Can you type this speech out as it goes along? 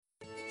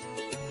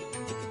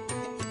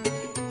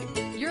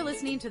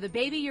listening to the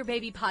Baby Your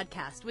Baby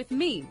podcast with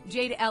me,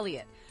 Jade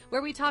Elliott,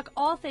 where we talk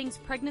all things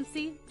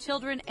pregnancy,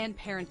 children, and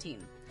parenting.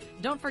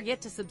 Don't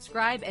forget to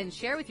subscribe and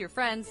share with your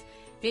friends.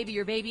 Baby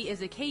Your Baby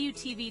is a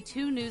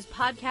KUTV2 News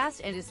podcast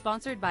and is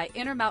sponsored by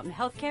Intermountain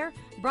Healthcare,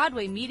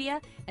 Broadway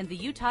Media, and the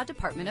Utah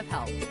Department of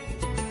Health.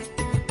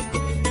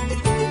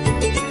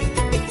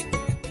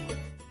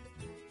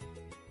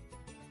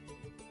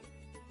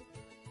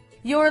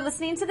 You're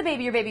listening to the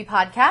Baby Your Baby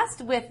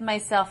podcast with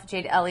myself,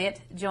 Jade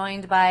Elliott,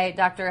 joined by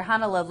Dr.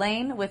 Hanala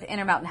Lane with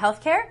Intermountain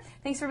Healthcare.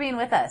 Thanks for being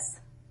with us.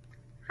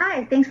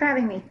 Hi, thanks for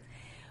having me.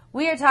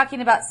 We are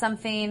talking about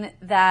something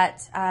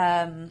that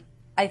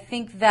I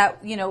think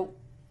that,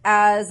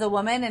 as a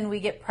woman and we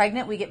get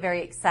pregnant, we get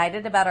very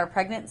excited about our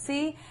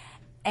pregnancy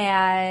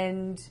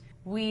and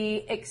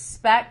we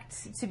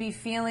expect to be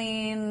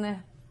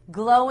feeling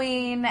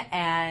glowing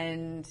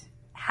and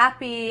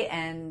happy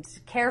and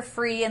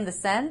carefree in the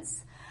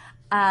sense.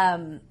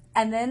 And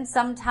then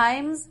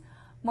sometimes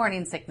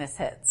morning sickness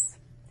hits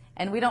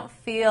and we don't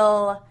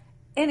feel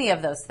any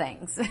of those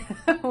things.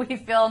 We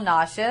feel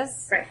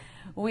nauseous. Right.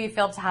 We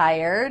feel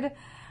tired.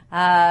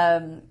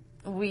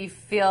 We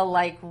feel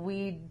like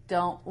we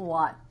don't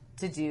want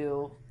to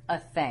do a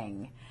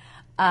thing.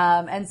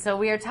 And so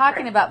we are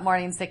talking about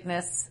morning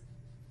sickness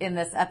in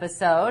this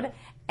episode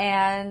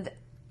and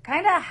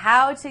kind of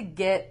how to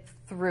get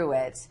through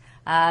it.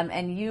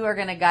 And you are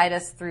going to guide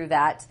us through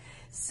that.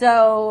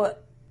 So,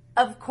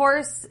 of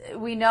course,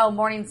 we know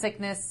morning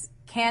sickness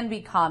can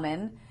be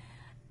common.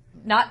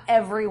 Not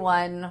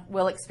everyone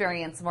will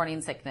experience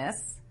morning sickness.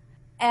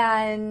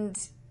 And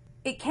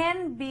it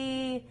can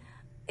be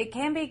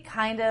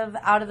kind of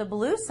out of the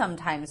blue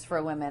sometimes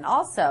for women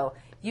also.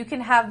 You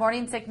can have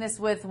morning sickness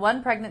with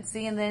one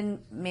pregnancy and then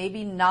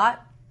maybe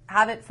not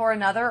have it for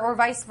another or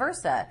vice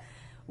versa.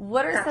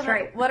 What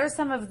are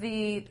some of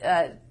the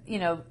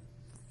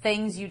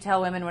things you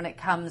tell women when it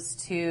comes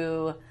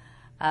to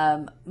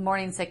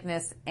morning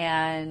sickness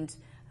and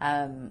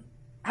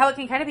how it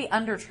can kind of be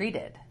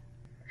undertreated?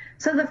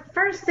 So the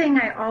first thing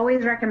I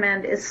always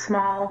recommend is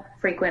small,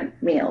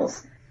 frequent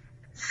meals.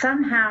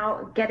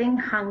 Somehow getting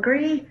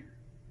hungry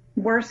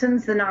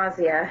worsens the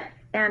nausea,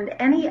 and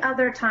any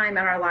other time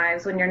in our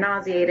lives when you're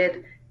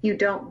nauseated, you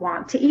don't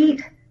want to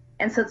eat.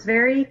 And so it's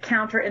very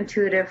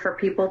counterintuitive for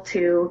people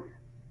to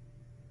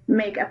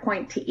make a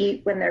point to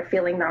eat when they're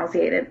feeling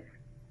nauseated.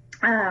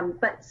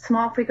 But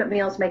small, frequent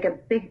meals make a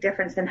big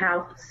difference in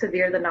how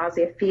severe the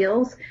nausea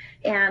feels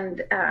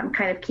and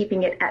kind of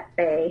keeping it at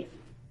bay.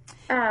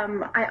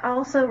 I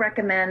also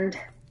recommend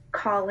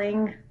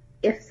calling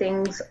if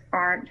things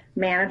aren't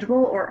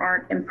manageable or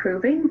aren't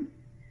improving,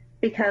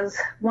 because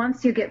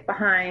once you get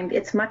behind,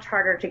 it's much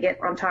harder to get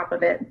on top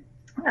of it,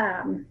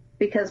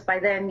 because by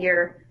then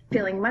you're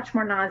feeling much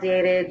more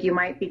nauseated, you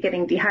might be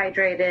getting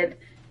dehydrated,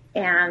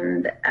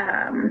 and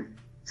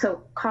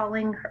so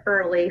calling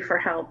early for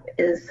help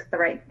is the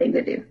right thing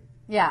to do.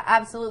 Yeah,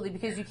 absolutely,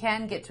 because you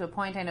can get to a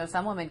point, I know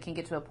some women can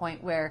get to a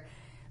point where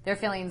they're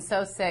feeling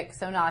so sick,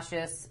 so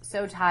nauseous,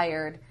 so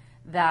tired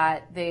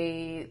that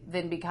they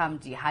then become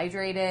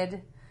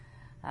dehydrated.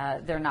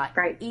 They're not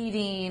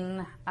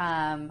eating.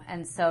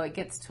 And so it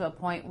gets to a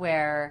point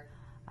where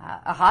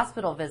a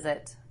hospital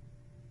visit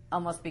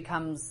almost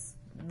becomes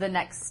the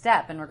next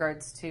step in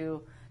regards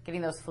to getting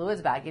those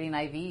fluids back, getting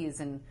IVs.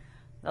 And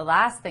the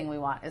last thing we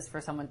want is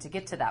for someone to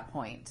get to that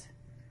point.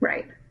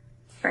 Right.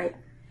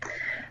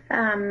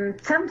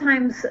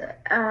 Sometimes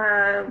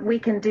we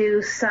can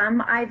do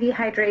some IV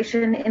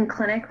hydration in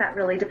clinic. That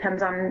really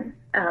depends on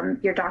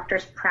your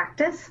doctor's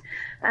practice.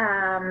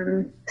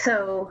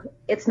 So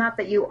it's not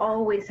that you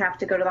always have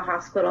to go to the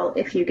hospital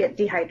if you get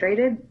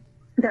dehydrated.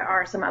 There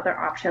are some other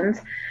options.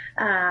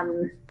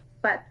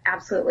 But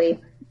absolutely,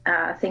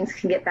 things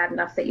can get bad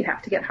enough that you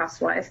have to get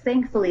hospitalized.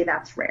 Thankfully,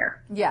 that's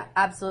rare. Yeah,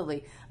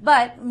 absolutely.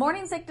 But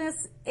morning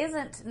sickness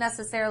isn't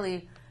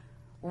necessarily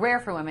rare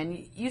for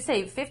women. You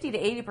say 50 to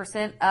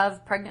 80%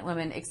 of pregnant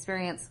women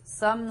experience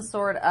some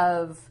sort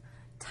of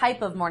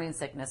type of morning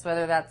sickness,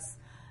 whether that's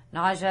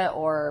nausea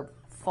or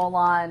full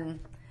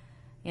on,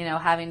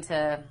 having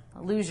to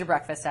lose your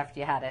breakfast after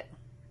you had it.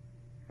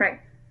 Right.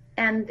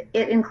 And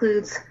it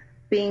includes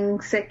being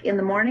sick in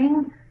the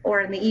morning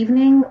or in the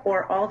evening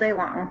or all day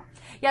long.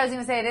 Yeah, I was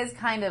going to say it is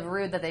kind of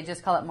rude that they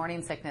just call it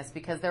morning sickness,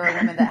 because there are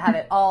women that have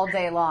it all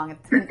day long.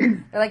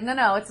 They're like,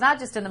 no, it's not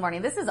just in the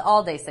morning. This is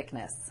all day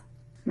sickness.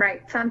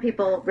 Right. Some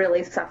people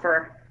really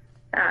suffer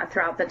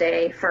throughout the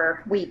day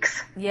for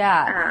weeks.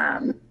 Yeah.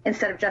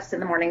 Instead of just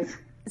in the mornings.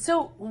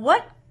 So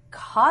what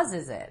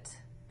causes it?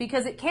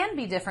 Because it can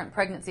be different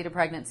pregnancy to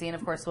pregnancy and,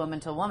 of course,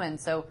 woman to woman.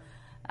 So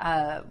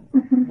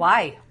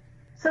why?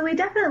 So we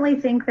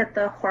definitely think that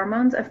the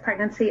hormones of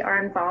pregnancy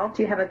are involved.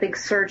 You have a big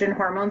surge in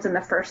hormones in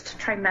the first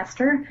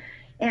trimester.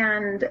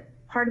 And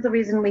part of the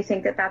reason we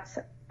think that that's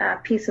a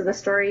piece of the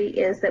story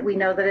is that we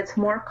know that it's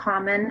more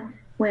common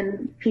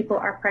when people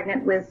are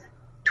pregnant with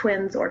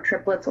twins or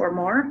triplets or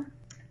more,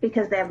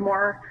 because they have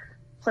more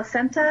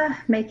placenta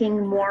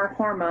making more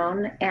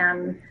hormone.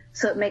 And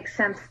so it makes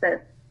sense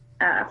that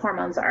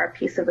hormones are a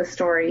piece of the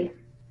story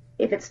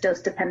if it's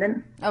dose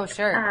dependent. Oh,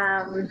 sure.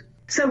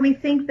 So we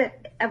think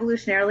that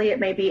evolutionarily it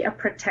may be a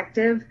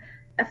protective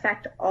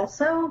effect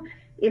also.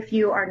 If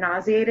you are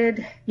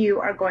nauseated, you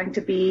are going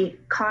to be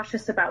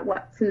cautious about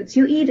what foods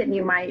you eat, and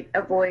you might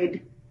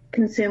avoid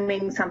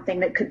consuming something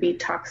that could be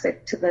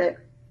toxic to the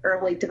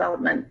early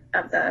development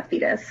of the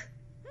fetus.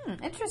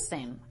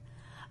 Interesting.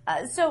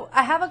 So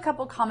I have a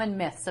couple common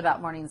myths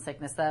about morning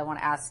sickness that I want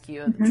to ask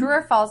you. True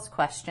or false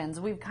questions.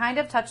 We've kind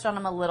of touched on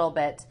them a little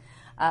bit,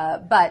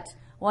 but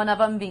one of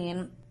them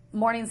being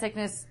morning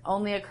sickness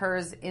only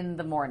occurs in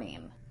the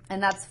morning,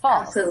 and that's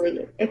false.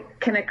 Absolutely. It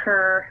can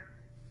occur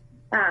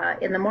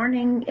in the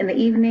morning, in the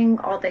evening,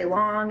 all day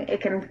long.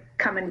 It can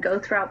come and go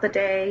throughout the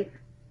day,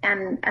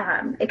 and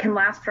it can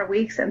last for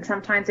weeks, and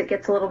sometimes it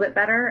gets a little bit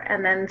better,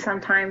 and then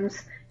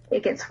sometimes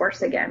it gets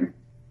worse again.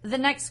 The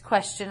next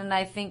question, and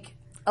I think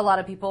a lot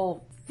of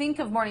people think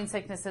of morning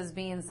sickness as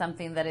being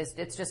something that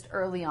it's just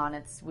early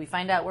on. We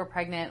find out we're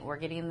pregnant, we're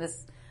getting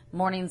this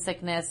morning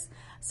sickness.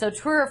 So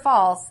true or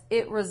false,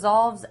 it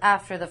resolves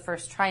after the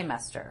first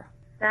trimester?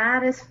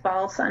 That is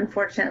false,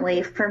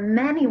 unfortunately. For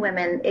many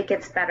women, it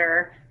gets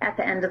better at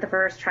the end of the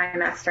first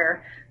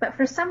trimester. But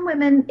for some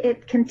women,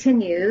 it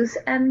continues,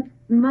 and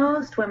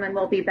most women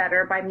will be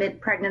better by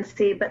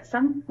mid-pregnancy, but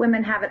some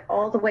women have it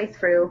all the way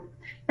through.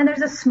 And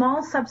there's a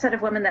small subset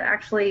of women that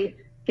actually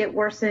get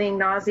worsening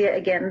nausea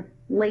again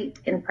late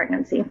in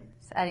pregnancy.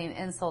 It's adding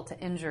insult to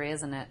injury,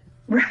 isn't it?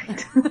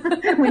 Right.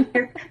 When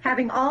you're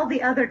having all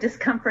the other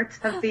discomforts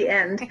of the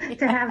end,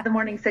 to have the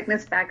morning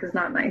sickness back is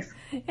not nice.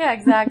 Yeah,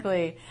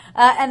 exactly.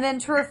 And then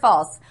true or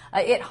false,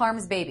 it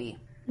harms baby?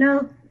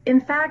 No,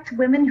 in fact,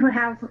 women who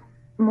have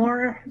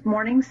more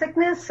morning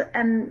sickness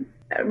and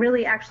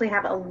really actually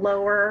have a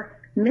lower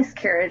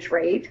miscarriage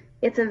rate.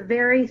 It's a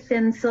very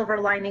thin silver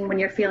lining when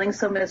you're feeling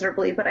so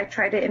miserably, but I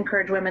try to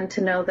encourage women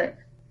to know that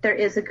there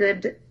is a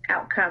good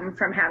outcome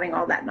from having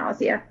all that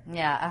nausea.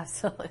 Yeah,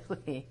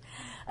 absolutely.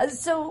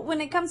 So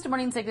when it comes to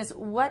morning sickness,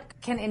 what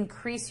can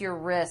increase your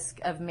risk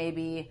of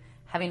maybe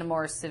having a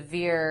more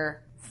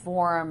severe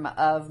form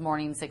of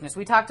morning sickness?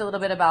 We talked a little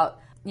bit about,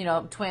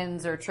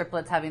 twins or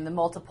triplets having the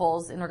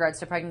multiples in regards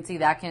to pregnancy.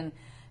 That can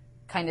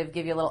kind of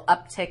give you a little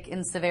uptick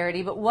in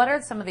severity. But what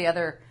are some of the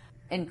other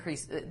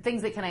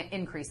things that can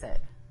increase it?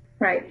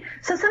 Right.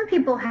 So some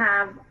people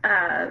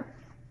have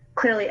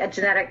clearly a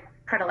genetic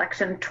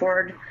predilection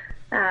toward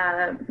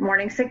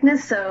morning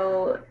sickness.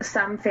 So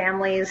some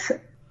families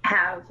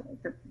have,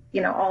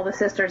 all the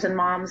sisters and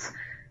moms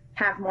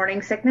have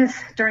morning sickness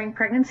during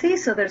pregnancy.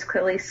 So there's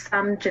clearly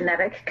some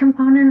genetic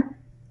component.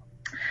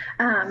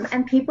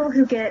 And people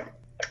who get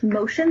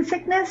motion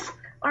sickness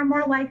are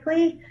more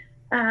likely.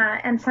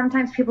 And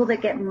sometimes people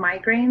that get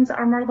migraines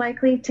are more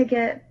likely to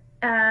get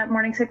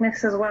morning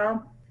sickness as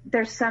well.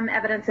 There's some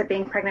evidence that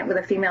being pregnant with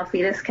a female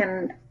fetus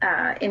can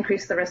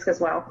increase the risk as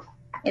well,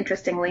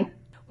 interestingly.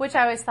 Which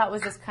I always thought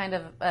was just kind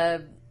of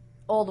an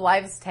old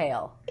wives'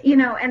 tale.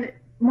 And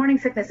morning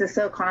sickness is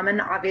so common.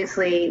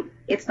 Obviously,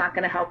 it's not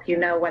going to help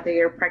whether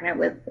you're pregnant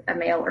with a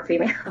male or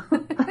female.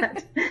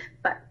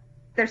 but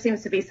there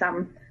seems to be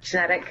some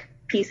genetic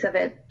piece of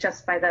it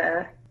just by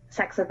the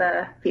sex of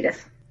the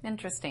fetus.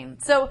 Interesting.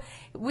 So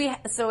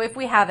if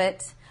we have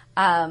it,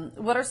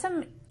 what are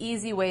some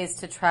easy ways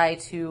to try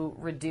to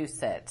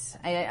reduce it?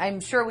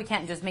 I'm sure we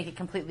can't just make it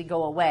completely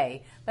go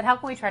away, but how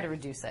can we try to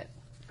reduce it?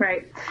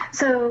 Right.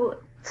 So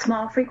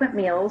small, frequent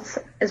meals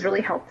is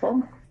really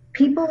helpful.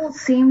 People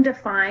seem to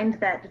find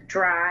that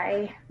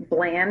dry,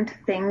 bland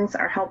things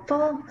are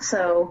helpful.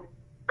 So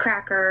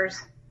crackers,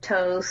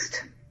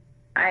 toast.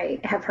 I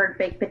have heard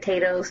baked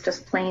potatoes,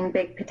 just plain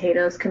baked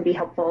potatoes can be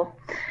helpful.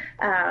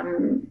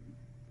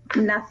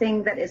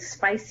 Nothing that is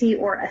spicy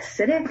or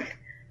acidic.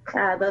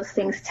 Those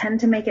things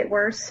tend to make it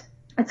worse.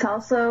 It's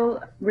also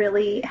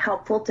really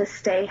helpful to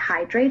stay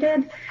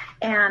hydrated.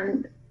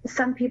 And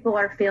some people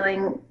are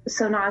feeling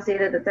so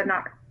nauseated that they're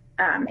not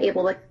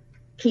able to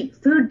keep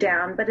food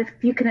down. But if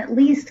you can at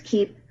least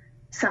keep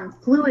some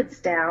fluids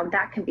down,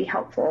 that can be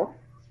helpful.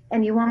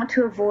 And you want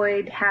to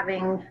avoid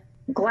having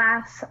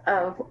glass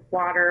of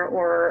water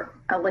or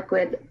a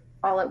liquid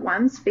all at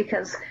once,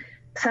 because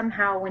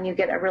somehow when you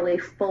get a really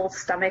full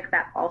stomach,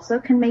 that also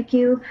can make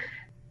you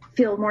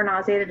feel more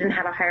nauseated and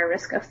have a higher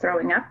risk of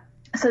throwing up.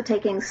 So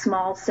taking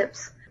small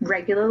sips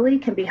regularly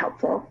can be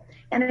helpful.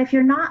 And if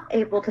you're not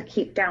able to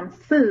keep down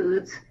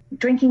foods,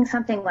 drinking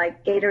something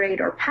like Gatorade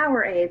or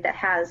Powerade that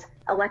has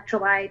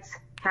electrolytes,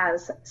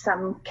 has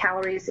some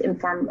calories in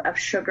form of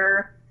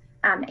sugar,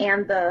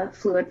 and the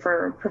fluid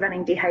for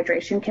preventing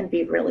dehydration can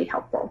be really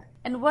helpful.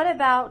 And what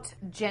about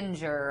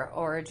ginger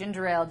or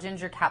ginger ale,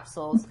 ginger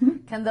capsules?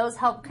 Mm-hmm. Can those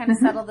help kind of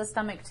settle the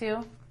stomach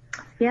too?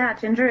 Yeah,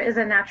 ginger is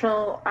a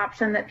natural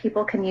option that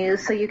people can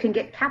use. So you can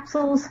get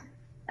capsules.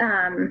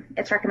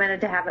 It's recommended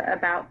to have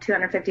about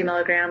 250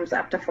 milligrams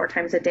up to 4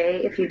 times a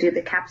day if you do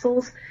the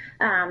capsules.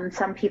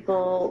 Some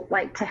people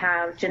like to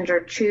have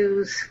ginger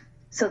chews.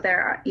 So there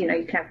are, you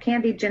can have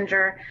candied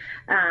ginger.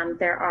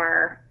 There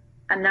are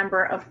a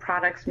number of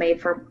products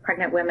made for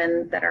pregnant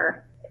women that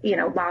are,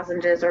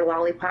 lozenges or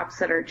lollipops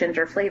that are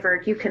ginger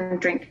flavored. You can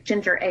drink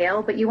ginger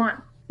ale, but you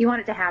want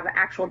it to have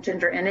actual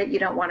ginger in it. You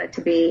don't want it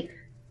to be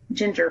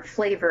ginger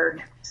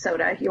flavored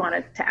soda. You want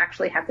it to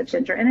actually have the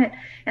ginger in it.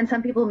 And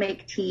some people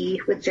make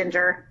tea with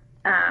ginger.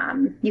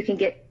 You can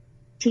get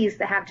teas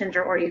that have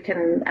ginger, or you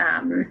can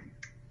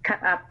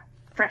cut up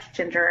fresh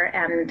ginger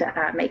and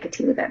make a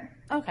tea with it.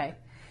 Okay.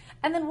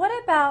 And then what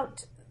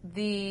about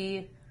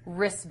the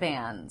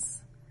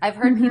wristbands? I've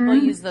heard people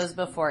use those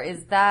before.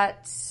 Does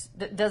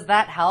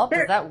that help?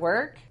 Does that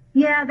work?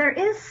 Yeah, there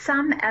is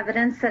some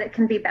evidence that it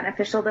can be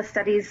beneficial. The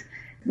studies,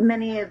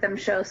 many of them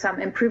show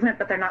some improvement,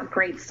 but they're not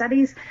great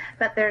studies.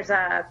 But there's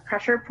a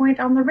pressure point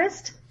on the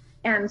wrist.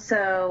 And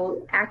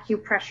so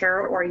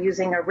acupressure, or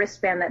using a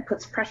wristband that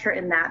puts pressure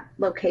in that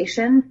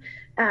location,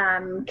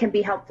 can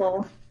be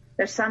helpful.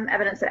 There's some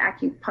evidence that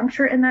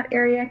acupuncture in that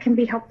area can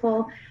be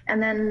helpful.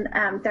 And then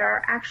there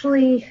are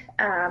actually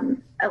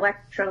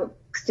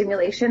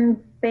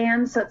electrostimulation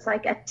bands. So it's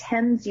like a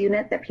TENS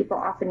unit that people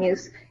often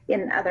use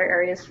in other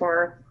areas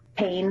for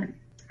pain.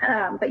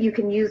 But you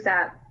can use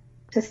that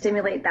to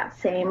stimulate that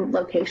same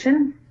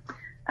location.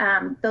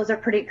 Those are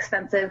pretty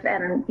expensive,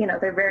 and,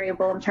 they're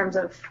variable in terms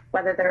of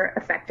whether they're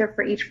effective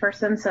for each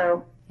person.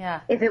 So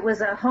yeah, if it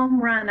was a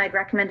home run, I'd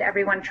recommend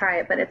everyone try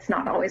it, but it's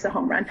not always a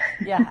home run.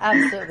 Yeah,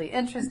 absolutely.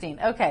 Interesting.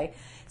 Okay.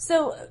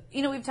 So,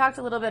 we've talked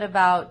a little bit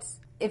about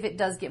if it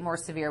does get more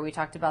severe. We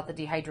talked about the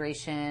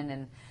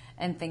dehydration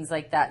and things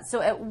like that.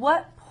 So at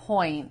what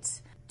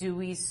point do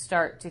we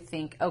start to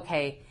think,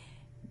 okay,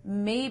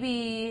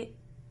 maybe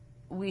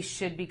we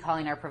should be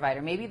calling our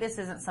provider? Maybe this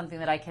isn't something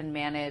that I can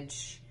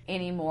manage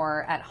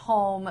anymore at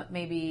home.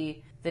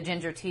 Maybe the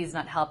ginger tea is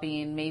not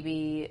helping.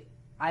 Maybe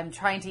I'm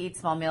trying to eat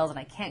small meals and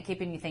I can't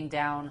keep anything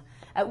down.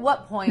 At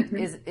what point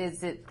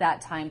is it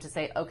that time to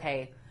say,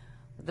 okay,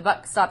 the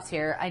buck stops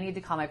here. I need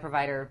to call my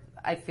provider.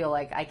 I feel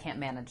like I can't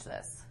manage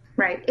this.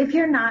 Right. If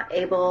you're not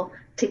able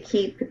to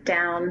keep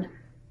down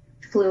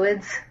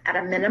fluids at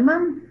a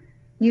minimum,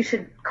 you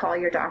should call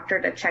your doctor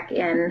to check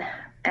in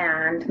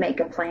and make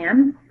a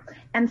plan.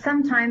 And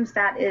sometimes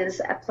that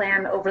is a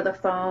plan over the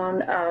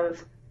phone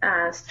of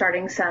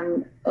starting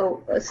some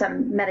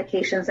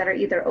medications that are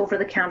either over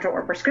the counter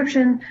or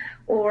prescription,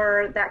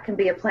 or that can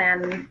be a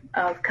plan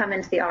of come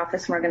into the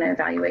office and we're going to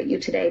evaluate you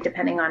today,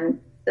 depending on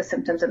the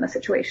symptoms and the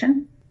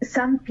situation.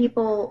 Some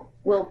people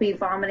will be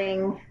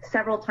vomiting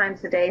several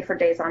times a day for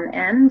days on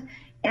end,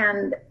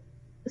 and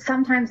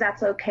sometimes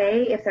that's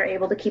okay if they're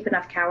able to keep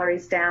enough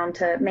calories down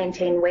to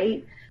maintain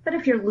weight. But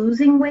if you're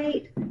losing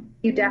weight,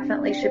 you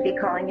definitely should be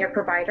calling your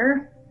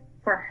provider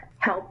for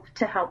help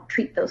to help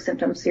treat those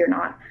symptoms so you're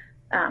not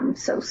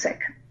so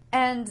sick.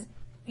 And,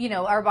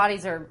 our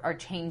bodies are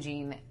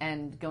changing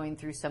and going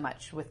through so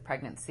much with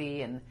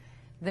pregnancy. And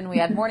then we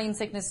add morning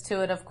sickness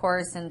to it, of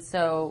course. And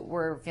so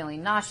we're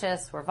feeling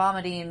nauseous, we're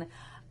vomiting.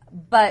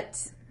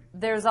 But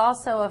there's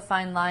also a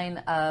fine line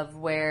of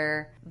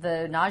where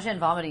the nausea and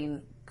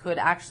vomiting could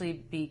actually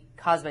be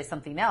caused by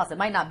something else. It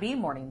might not be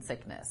morning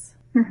sickness.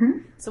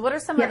 So what are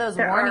some of those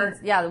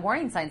the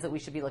warning signs that we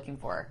should be looking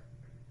for?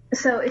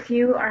 So if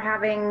you are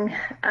having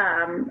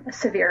a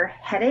severe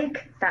headache,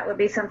 that would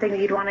be something that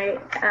you'd want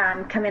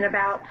to come in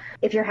about.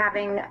 If you're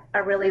having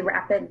a really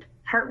rapid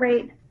heart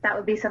rate, that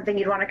would be something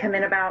you'd want to come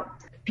in about.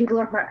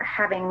 People who are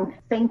having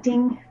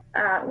fainting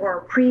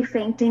or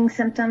pre-fainting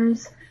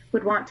symptoms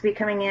would want to be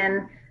coming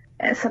in.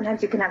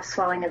 Sometimes you can have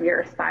swelling of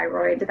your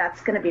thyroid. That's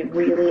going to be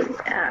really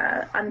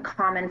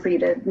uncommon for you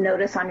to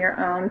notice on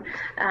your own.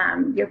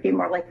 You'll be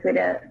more likely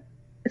to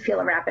feel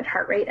a rapid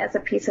heart rate as a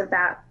piece of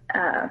that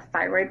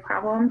thyroid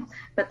problem,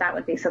 but that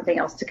would be something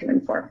else to come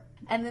in for.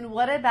 And then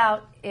what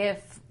about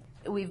if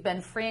we've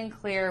been free and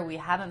clear, we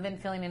haven't been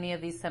feeling any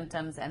of these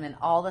symptoms, and then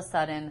all of a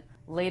sudden,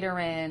 later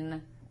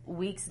in,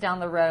 weeks down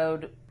the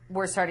road,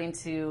 we're starting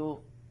to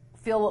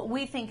feel what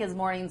we think is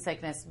morning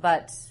sickness,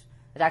 but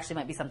it actually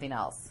might be something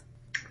else?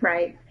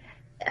 Right.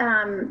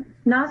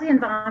 Nausea and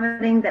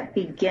vomiting that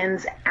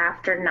begins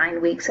after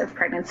 9 weeks of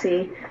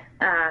pregnancy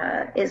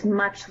is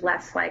much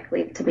less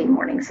likely to be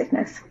morning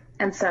sickness.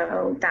 And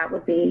so that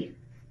would be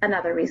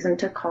another reason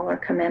to call or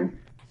come in.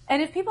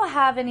 And if people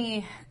have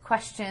any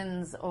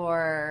questions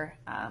or,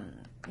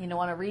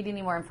 want to read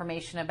any more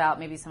information about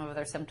maybe some of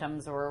their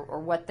symptoms or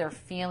what they're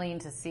feeling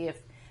to see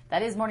if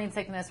that is morning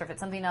sickness or if it's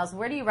something else,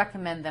 where do you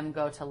recommend them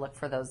go to look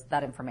for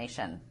that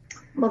information?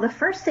 Well, the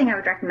first thing I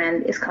would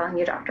recommend is calling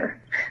your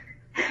doctor.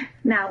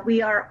 Now,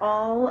 we are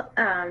all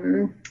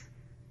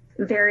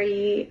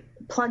very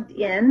plugged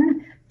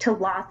in to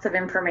lots of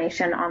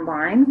information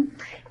online,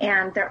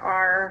 and there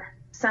are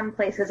some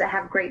places that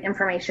have great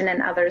information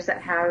and others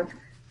that have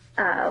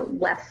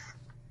less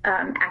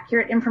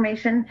accurate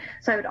information.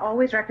 So I would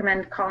always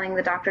recommend calling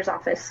the doctor's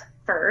office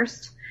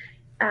first.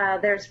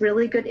 There's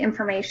really good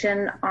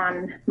information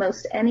on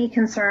most any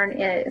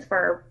concern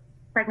for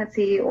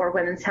pregnancy or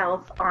women's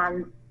health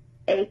on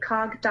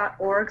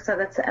ACOG.org. So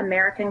that's the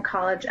American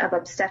College of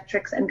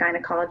Obstetrics and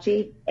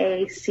Gynecology,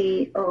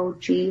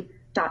 ACOG.org.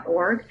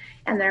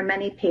 And there are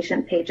many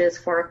patient pages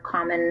for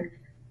common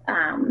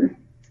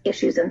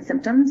issues and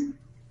symptoms,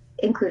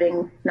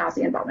 including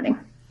nausea and vomiting.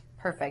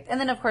 Perfect. And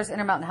then, of course,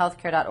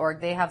 IntermountainHealthcare.org.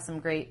 They have some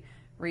great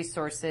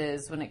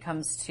resources when it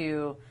comes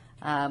to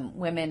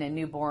women and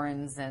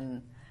newborns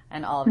and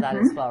and all of that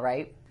as well,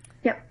 right?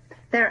 Yep.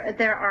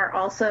 There are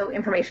also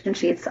information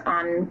sheets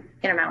on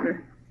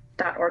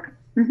intermountain.org.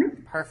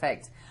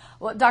 Perfect.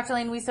 Well, Dr.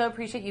 Lane, we so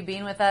appreciate you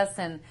being with us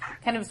and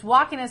kind of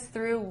walking us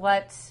through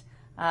what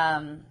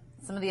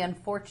some of the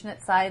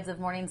unfortunate sides of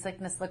morning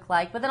sickness look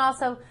like, but then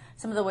also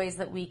some of the ways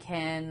that we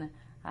can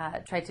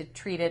try to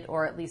treat it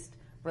or at least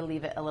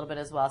relieve it a little bit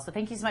as well. So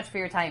thank you so much for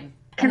your time.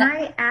 Can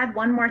I add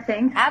one more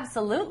thing?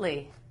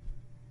 Absolutely.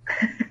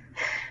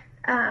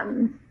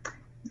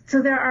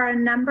 So there are a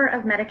number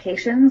of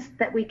medications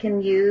that we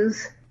can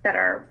use that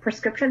are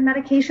prescription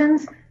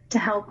medications to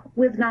help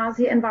with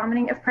nausea and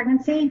vomiting of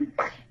pregnancy.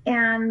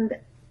 And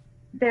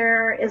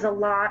there is a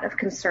lot of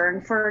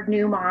concern for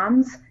new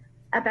moms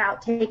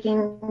about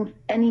taking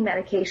any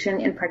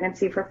medication in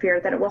pregnancy for fear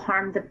that it will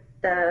harm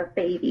the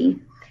baby.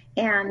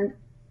 And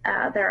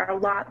there are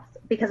lots,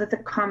 because it's a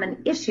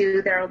common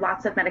issue, there are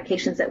lots of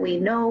medications that we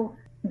know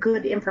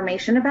good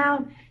information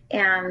about,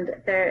 and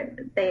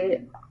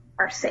they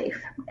are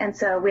safe. And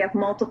so we have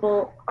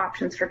multiple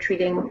options for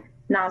treating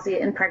nausea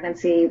in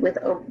pregnancy with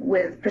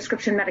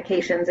prescription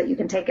medications that you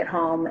can take at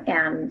home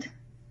and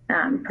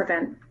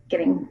prevent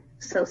getting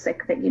so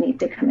sick that you need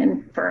to come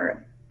in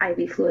for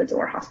IV fluids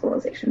or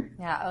hospitalization.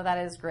 Yeah, oh,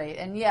 that is great.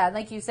 And yeah,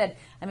 like you said,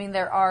 I mean,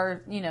 there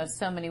are,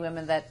 so many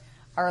women that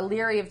are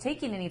leery of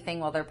taking anything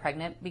while they're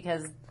pregnant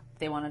because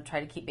they want to try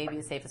to keep baby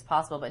as safe as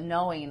possible. But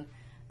knowing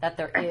that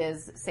there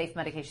is safe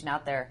medication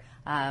out there,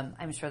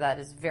 I'm sure that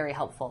is very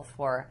helpful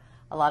for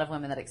a lot of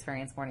women that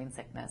experience morning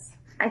sickness.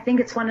 I think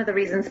it's one of the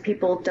reasons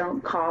people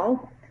don't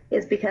call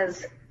is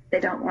because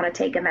they don't want to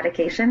take a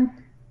medication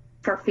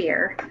for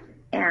fear.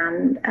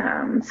 And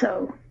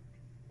so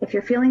if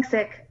you're feeling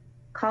sick,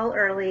 call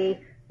early.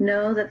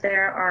 Know that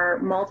there are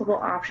multiple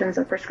options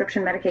of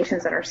prescription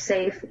medications that are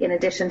safe in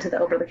addition to the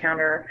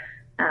over-the-counter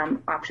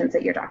options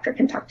that your doctor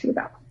can talk to you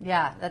about.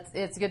 Yeah,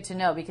 it's good to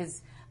know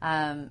because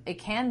it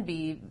can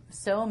be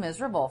so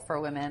miserable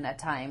for women at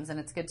times, and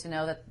it's good to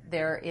know that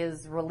there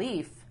is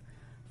relief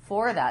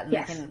for that, and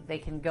yes. they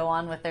can go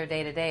on with their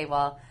day-to-day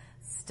while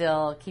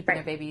still keeping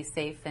their baby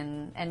safe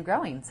and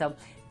growing. So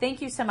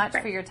thank you so much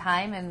for your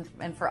time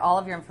and for all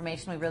of your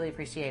information. We really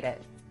appreciate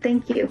it.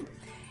 Thank you.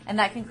 And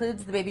that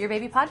concludes the Baby Your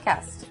Baby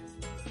podcast.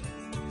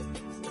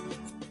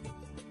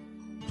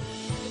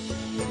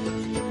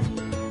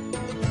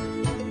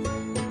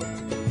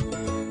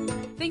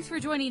 Thanks for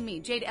joining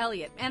me, Jade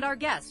Elliott, and our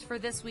guest for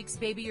this week's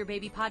Baby Your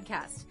Baby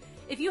podcast.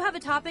 If you have a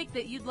topic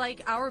that you'd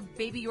like our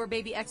Baby Your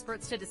Baby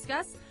experts to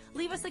discuss,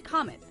 leave us a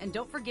comment and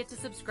don't forget to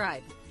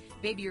subscribe.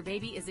 Baby Your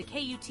Baby is a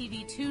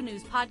KUTV2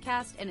 news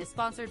podcast and is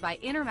sponsored by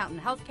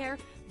Intermountain Healthcare,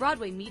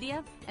 Broadway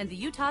Media, and the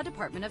Utah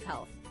Department of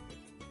Health.